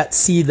doesn't yet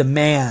see the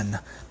man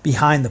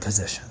behind the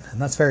position. And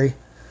that's very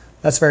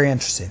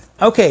interesting.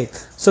 Okay,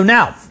 so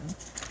now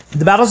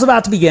the battle's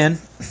about to begin.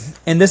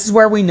 And this is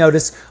where we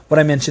notice what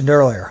I mentioned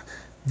earlier.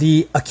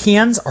 The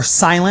Achaeans are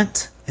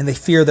silent and they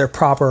fear their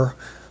proper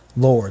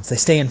lords. They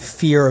stay in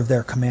fear of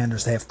their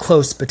commanders. They have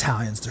close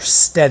battalions. They're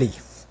steady.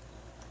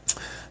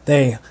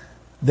 They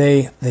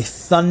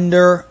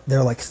thunder.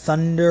 They're like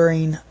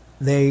thundering.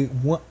 They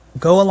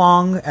go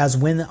along as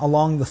when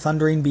along the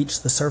thundering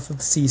beach the surf of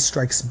the sea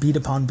strikes beat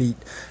upon beat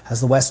as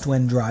the west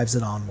wind drives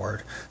it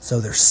onward. So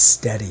they're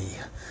steady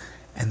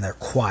and they're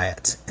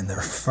quiet and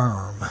they're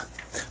firm.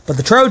 But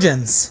the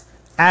Trojans,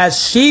 as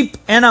sheep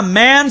in a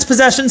man's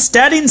possession,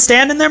 steady and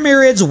stand in their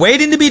myriads,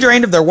 waiting to be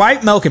drained of their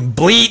white milk, and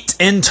bleat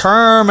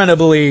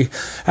interminably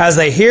as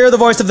they hear the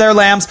voice of their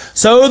lambs.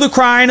 So the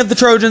crying of the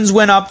Trojans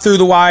went up through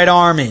the wide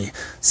army,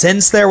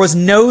 since there was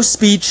no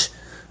speech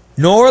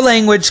nor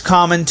language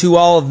common to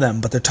all of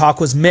them, but their talk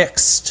was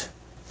mixed,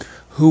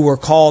 who were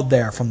called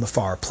there from the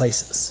far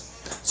places.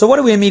 So what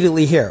do we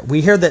immediately hear?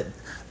 We hear that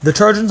the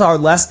Trojans are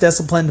less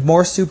disciplined,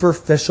 more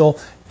superficial,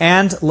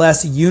 and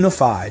less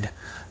unified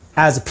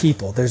as a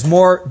people. There's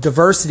more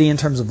diversity in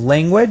terms of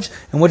language.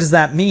 And what does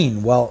that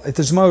mean? Well, if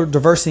there's more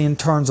diversity in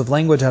terms of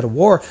language at a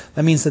war,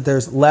 that means that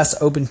there's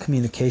less open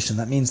communication.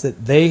 That means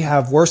that they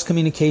have worse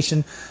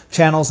communication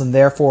channels and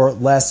therefore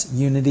less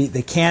unity.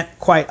 They can't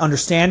quite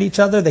understand each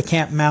other. They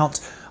can't mount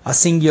a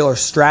singular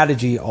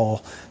strategy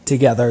all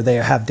together. They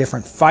have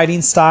different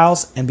fighting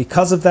styles. And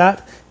because of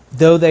that,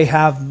 though they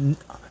have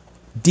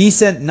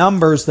decent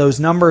numbers,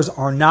 those numbers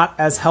are not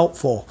as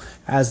helpful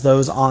as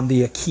those on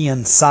the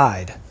Achaean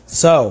side.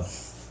 So,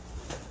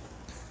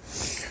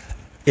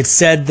 it's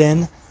said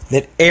then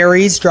that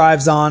Ares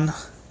drives on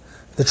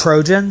the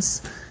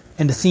Trojans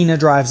and Athena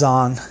drives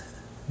on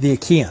the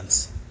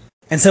Achaeans.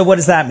 And so what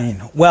does that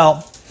mean?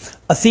 Well,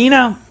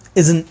 Athena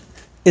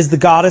is the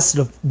goddess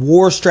of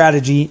war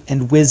strategy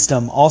and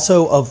wisdom,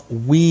 also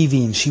of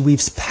weaving. She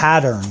weaves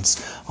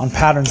patterns on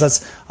patterns.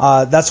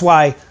 That's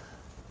why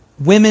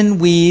women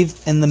weave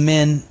and the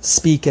men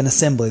speak in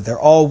assembly. They're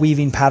all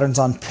weaving patterns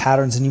on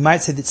patterns. And you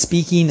might say that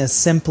speaking is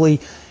simply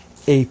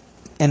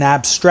an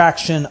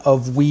abstraction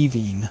of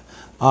weaving,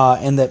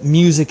 and that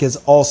music is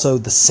also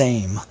the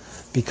same,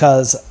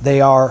 because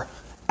they are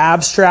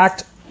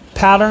abstract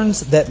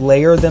patterns that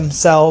layer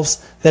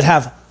themselves, that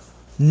have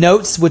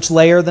notes which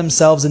layer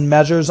themselves in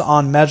measures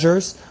on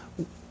measures,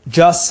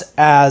 just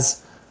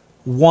as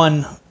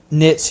one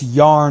knits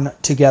yarn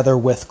together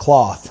with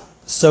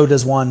cloth, so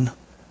does one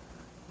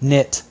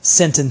knit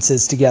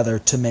sentences together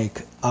to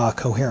make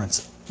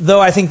coherence.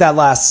 Though I think that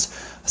last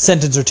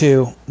sentence or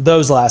two,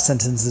 those last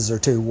sentences or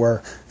two, were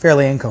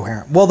fairly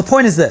incoherent. Well, the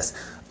point is this.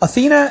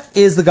 Athena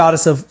is the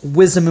goddess of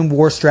wisdom and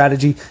war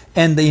strategy,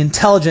 and the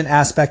intelligent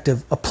aspect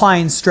of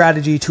applying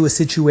strategy to a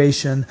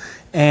situation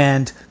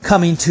and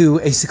coming to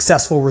a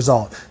successful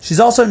result. She's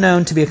also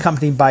known to be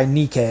accompanied by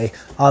Nike,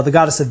 the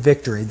goddess of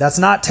victory. That's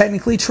not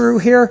technically true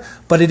here,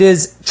 but it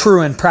is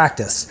true in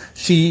practice.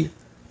 She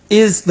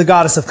is the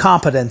goddess of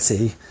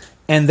competency,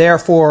 and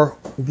therefore,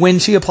 when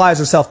she applies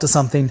herself to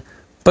something,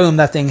 boom,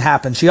 that thing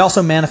happens. She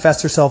also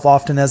manifests herself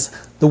often as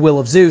the will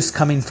of Zeus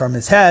coming from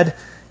his head.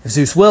 If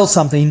Zeus wills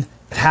something,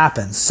 it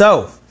happens.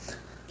 So,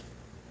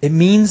 it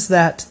means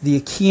that the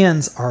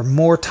Achaeans are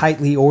more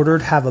tightly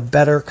ordered, have a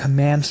better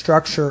command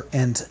structure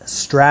and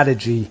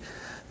strategy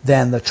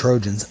than the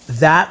Trojans.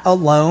 That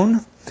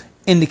alone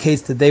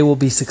indicates that they will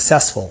be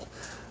successful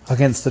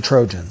against the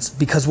Trojans.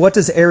 Because what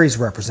does Ares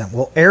represent?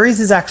 Well, Ares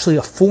is actually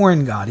a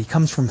foreign god. He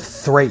comes from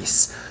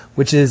Thrace,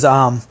 which is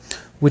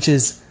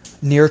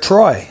near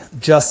Troy,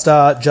 just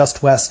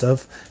west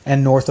of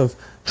and north of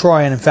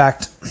Troy. And in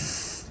fact,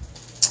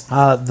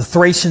 the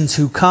Thracians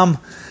who come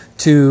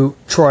to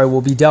Troy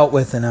will be dealt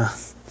with in a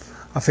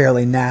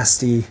fairly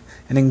nasty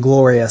and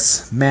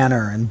inglorious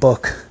manner in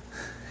book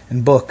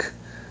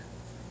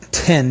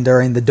 10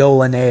 during the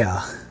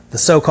Dolaneia, the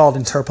so-called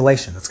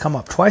interpolation. It's come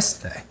up twice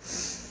today.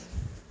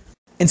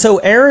 And so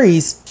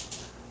Ares,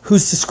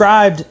 who's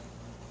described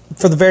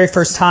for the very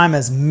first time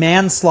as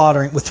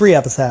manslaughtering, with three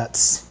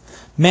epithets: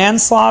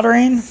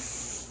 manslaughtering,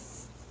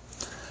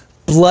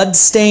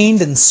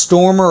 blood-stained, and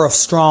stormer of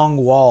strong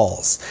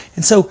walls.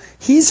 And so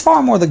he's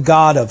far more the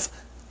god of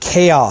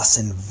chaos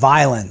and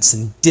violence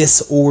and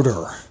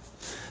disorder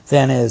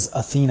than is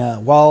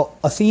Athena. While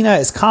Athena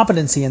is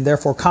competency, and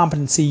therefore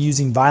competency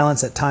using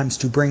violence at times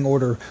to bring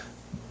order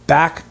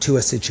back to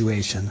a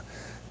situation,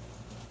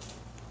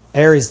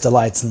 Ares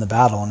delights in the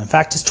battle. And in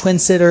fact, his twin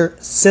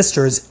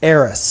sister is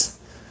Eris,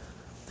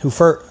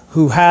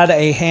 who had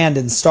a hand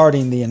in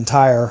starting the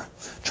entire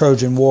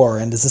Trojan War,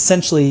 and is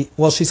essentially,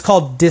 well, she's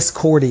called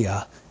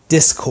Discordia,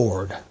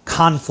 discord,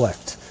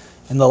 conflict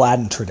in the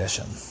Latin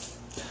tradition.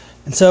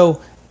 And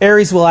so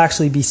Ares will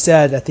actually be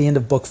said at the end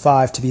of Book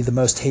 5 to be the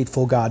most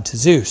hateful god to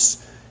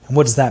Zeus. And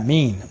what does that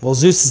mean? Well,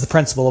 Zeus is the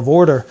principle of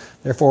order,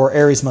 therefore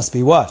Ares must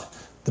be what?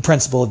 The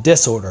principle of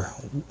disorder.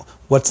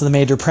 What's the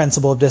major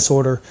principle of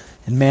disorder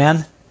in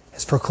man?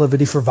 His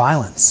proclivity for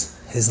violence,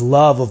 his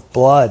love of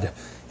blood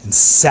and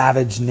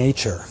savage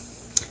nature.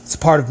 It's a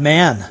part of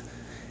man,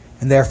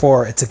 and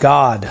therefore it's a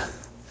god,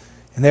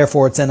 and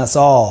therefore it's in us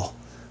all.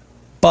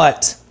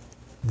 But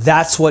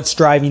that's what's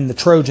driving the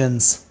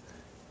Trojans.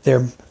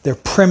 Their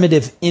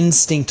primitive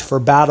instinct for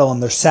battle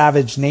and their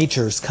savage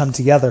natures come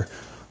together,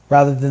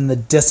 rather than the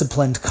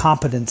disciplined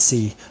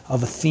competency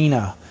of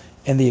Athena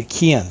and the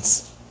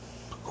Achaeans,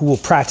 who will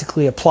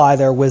practically apply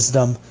their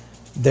wisdom,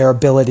 their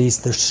abilities,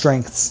 their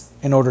strengths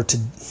in order to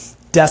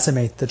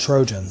decimate the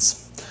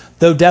Trojans.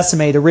 Though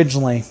decimate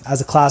originally,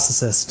 as a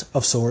classicist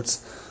of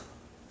sorts,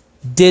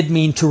 did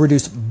mean to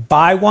reduce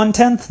by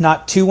 1/10,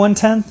 not to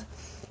 1/10.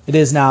 It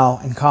is now,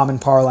 in common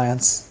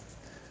parlance,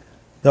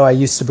 though I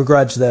used to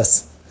begrudge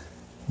this,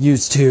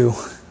 used to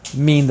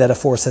mean that a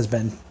force has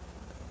been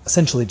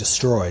essentially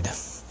destroyed.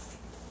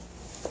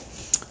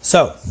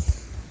 So,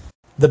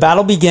 the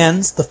battle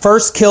begins. The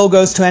first kill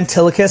goes to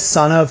Antilochus,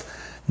 son of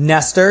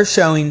Nestor,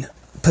 showing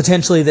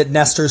potentially that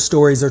Nestor's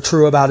stories are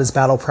true about his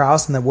battle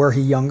prowess, and that were he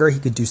younger, he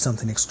could do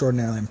something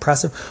extraordinarily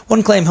impressive.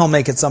 One claim he'll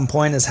make at some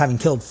point is having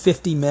killed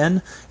 50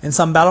 men in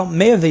some battle.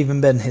 May have even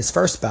been his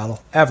first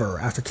battle ever,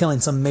 after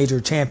killing some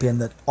major champion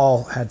that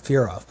all had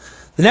fear of.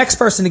 The next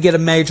person to get a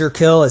major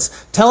kill is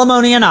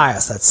Telamonian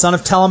Aias. That's son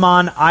of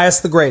Telamon, Aias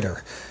the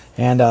Greater.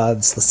 And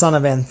it's the son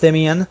of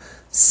Anthemion,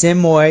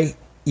 Simiasios.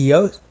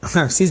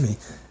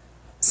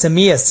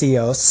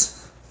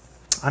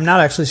 I'm not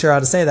actually sure how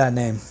to say that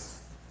name.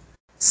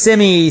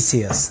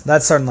 Simiasius.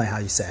 That's certainly how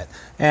you say it.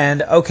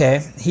 And,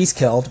 okay, he's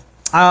killed.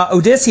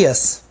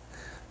 Odysseus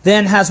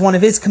then has one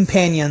of his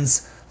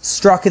companions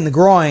struck in the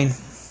groin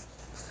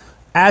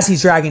as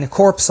he's dragging a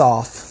corpse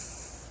off,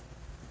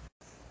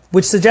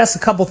 which suggests a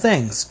couple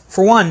things.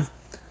 For one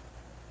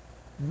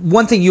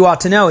thing you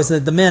ought to know is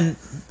that the men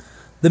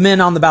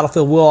on the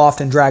battlefield will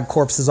often drag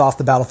corpses off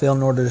the battlefield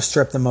in order to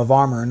strip them of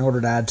armor, in order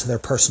to add to their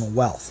personal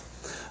wealth.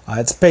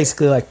 It's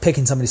basically like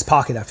picking somebody's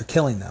pocket after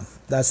killing them.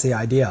 That's the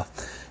idea.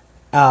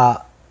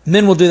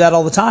 Men will do that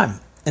all the time,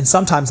 and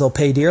sometimes they'll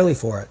pay dearly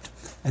for it.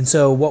 And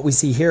so what we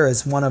see here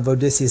is one of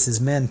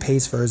Odysseus's men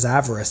pays for his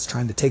avarice,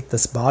 trying to take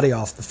this body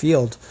off the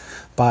field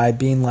by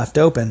being left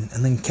open,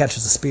 and then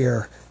catches a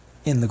spear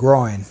in the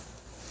groin,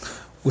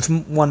 which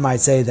one might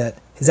say that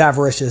his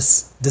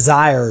avaricious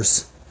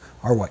desires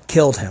are what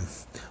killed him.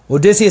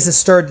 Odysseus is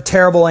stirred to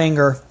terrible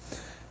anger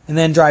and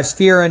then drives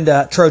fear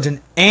into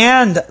Trojan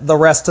and the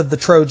rest of the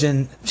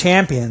Trojan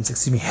champions,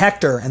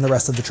 Hector and the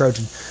rest of the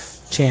Trojan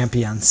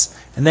champions.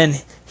 And then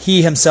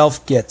he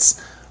himself gets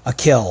a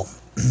kill.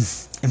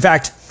 In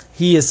fact,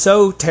 he is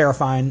so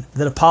terrifying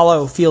that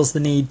Apollo feels the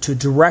need to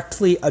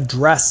directly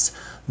address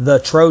the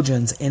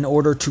Trojans in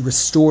order to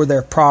restore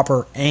their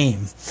proper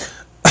aim.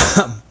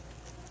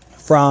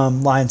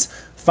 From lines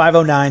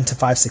 509 to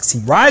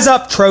 516. Rise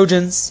up,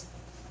 Trojans,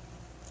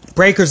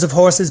 breakers of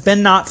horses,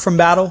 bend not from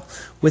battle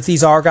with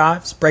these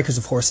Argives. Breakers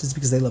of horses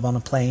because they live on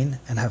a plain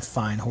and have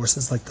fine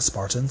horses like the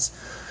Spartans.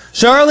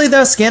 Surely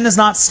their skin is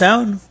not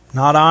stone,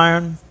 not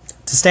iron,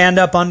 to stand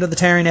up under the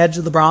tearing edge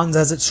of the bronze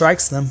as it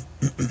strikes them.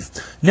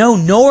 No,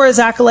 nor is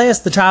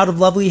Achilles, the child of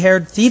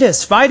lovely-haired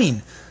Thetis,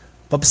 fighting,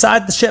 but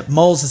beside the ship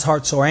moles his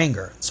heart sore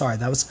anger. Sorry,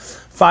 that was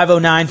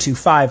 509 to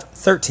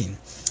 513.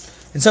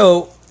 And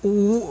so,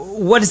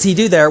 what does he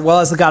do there? Well,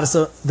 as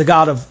the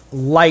god of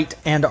light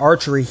and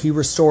archery, he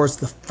restores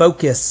the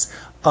focus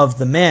of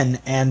the men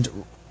and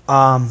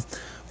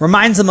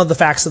reminds them of the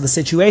facts of the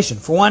situation.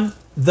 For one,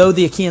 though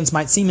the Achaeans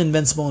might seem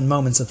invincible in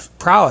moments of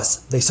prowess,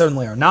 they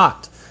certainly are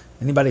not.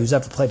 Anybody who's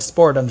ever played a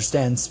sport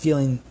understands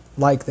feeling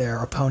like their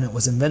opponent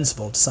was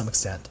invincible to some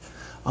extent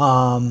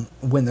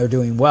when they're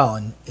doing well,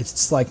 and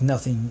it's like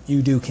nothing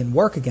you do can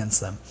work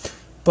against them.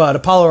 But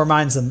Apollo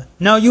reminds them,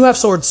 no, you have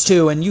swords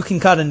too, and you can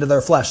cut into their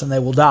flesh and they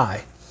will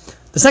die.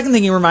 The second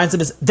thing he reminds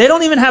them is, they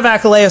don't even have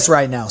Achilles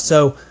right now,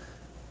 so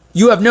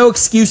you have no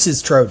excuses,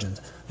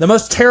 Trojans. The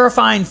most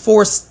terrifying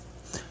force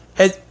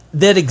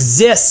that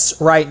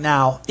exists right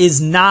now is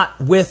not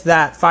with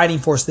that fighting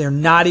force. They're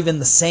not even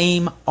the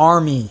same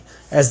army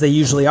as they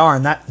usually are,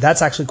 and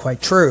that's actually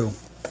quite true.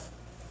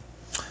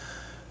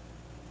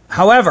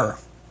 However,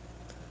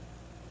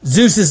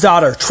 Zeus's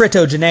daughter,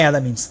 Tritogeneia,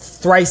 that means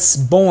thrice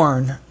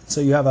born. So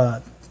you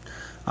have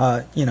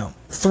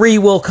three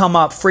will come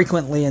up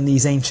frequently in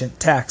these ancient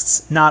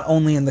texts, not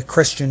only in the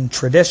Christian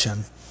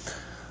tradition.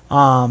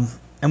 And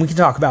we can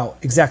talk about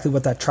exactly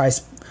what that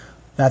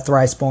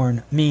thrice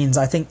born means.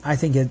 I think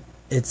it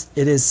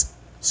is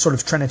sort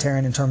of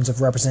Trinitarian in terms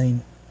of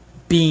representing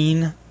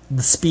being,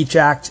 the speech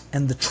act,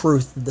 and the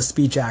truth that the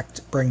speech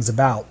act brings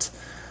about.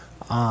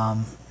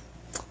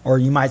 Or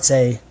you might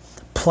say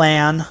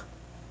plan,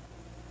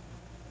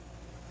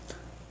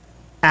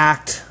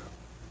 act.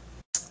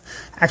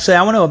 Actually,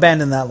 I want to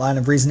abandon that line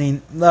of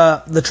reasoning.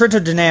 The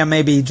Tritogeneia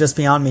may be just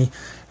beyond me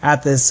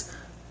at this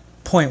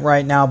point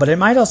right now, but it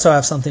might also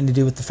have something to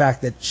do with the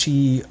fact that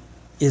she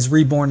is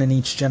reborn in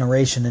each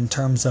generation in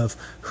terms of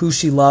who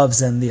she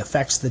loves and the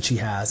effects that she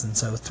has. And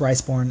so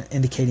thrice born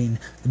indicating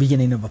the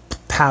beginning of a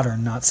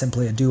pattern, not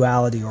simply a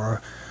duality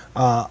or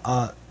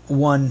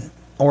one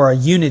or a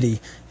unity.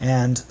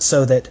 And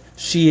so that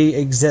she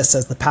exists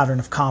as the pattern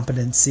of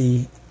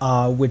competency,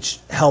 which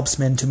helps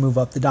men to move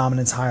up the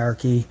dominance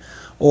hierarchy,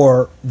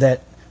 or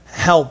that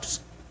helps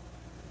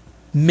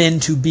men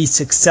to be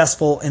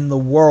successful in the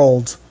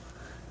world.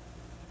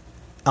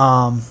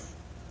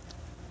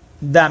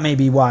 That may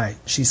be why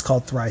she's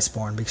called thrice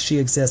born, because she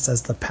exists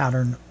as the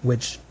pattern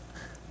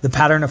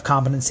of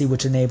competency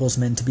which enables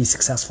men to be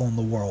successful in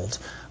the world,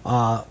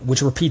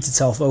 which repeats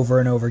itself over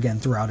and over again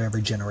throughout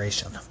every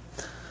generation.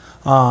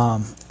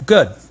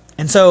 Good.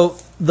 And so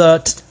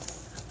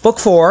book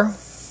 4,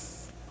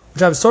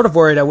 which I was sort of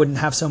worried I wouldn't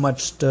have so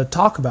much to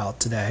talk about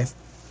today,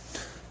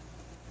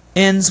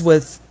 ends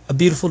with a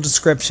beautiful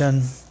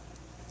description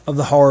of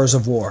the horrors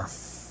of war.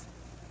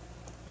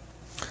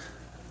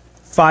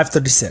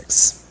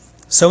 536.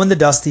 So in the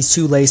dust these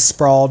two lay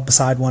sprawled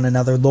beside one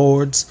another,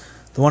 lords,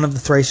 the one of the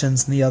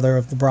Thracians and the other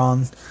of the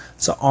bronze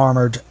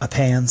armored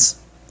Achaeans,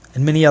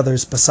 and many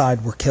others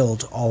beside were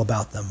killed all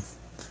about them.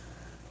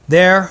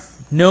 There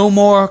no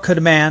more could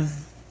a man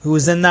who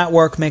was in that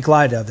work make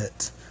light of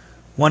it,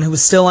 one who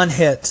was still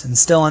unhit and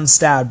still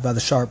unstabbed by the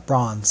sharp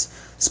bronze,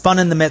 spun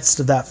in the midst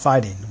of that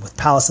fighting, with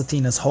Pallas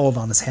Athena's hold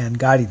on his hand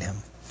guiding him,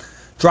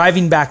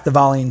 driving back the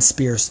volleying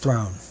spears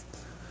thrown.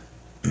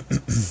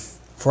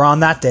 For on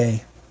that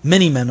day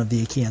many men of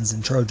the Achaeans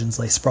and Trojans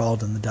lay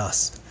sprawled in the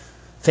dust,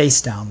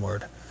 face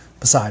downward,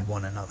 beside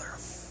one another.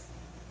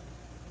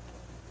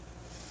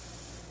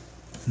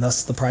 And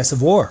thus the price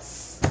of war.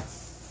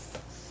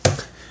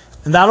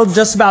 And that'll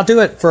just about do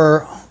it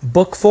for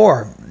Book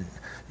 4.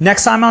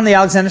 Next time on the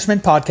Alexander Schmidt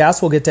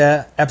podcast, we'll get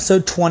to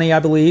episode 20, I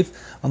believe,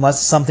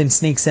 unless something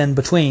sneaks in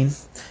between.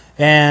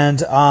 And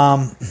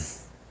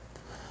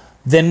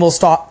then we'll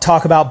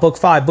talk about Book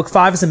 5. Book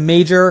 5 is a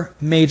major,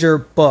 major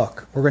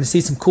book. We're going to see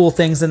some cool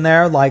things in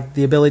there, like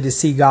the ability to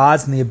see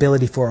gods and the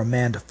ability for a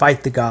man to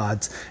fight the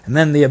gods, and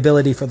then the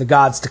ability for the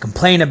gods to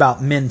complain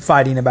about men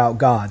fighting about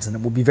gods, and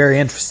it will be very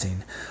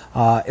interesting.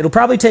 It'll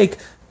probably take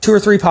 2 or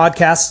 3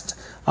 podcasts,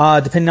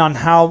 depending on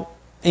how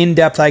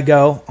in-depth I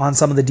go on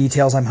some of the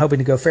details. I'm hoping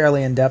to go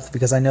fairly in-depth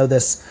because I know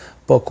this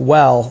book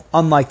well,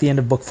 unlike the end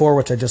of book 4,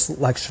 which I just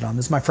lectured on.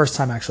 This is my first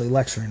time actually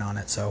lecturing on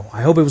it, so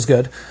I hope it was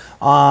good,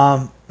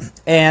 and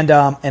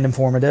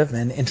informative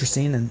and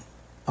interesting and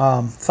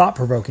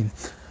thought-provoking.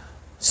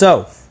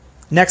 So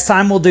next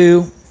time we'll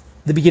do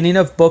the beginning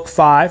of book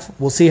 5.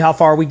 We'll see how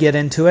far we get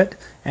into it,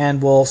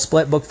 and we'll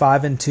split book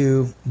 5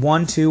 into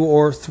 1, 2,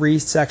 or 3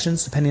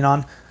 sections, depending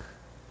on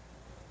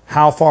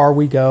how far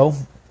we go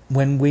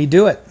when we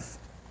do it,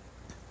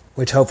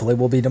 which hopefully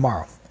will be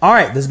tomorrow. All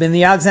right, this has been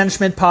the Alexander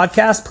Schmidt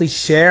Podcast. Please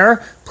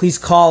share. Please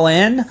call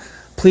in.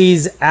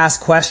 Please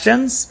ask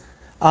questions.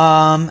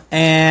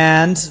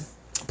 And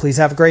please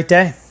have a great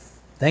day.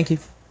 Thank you.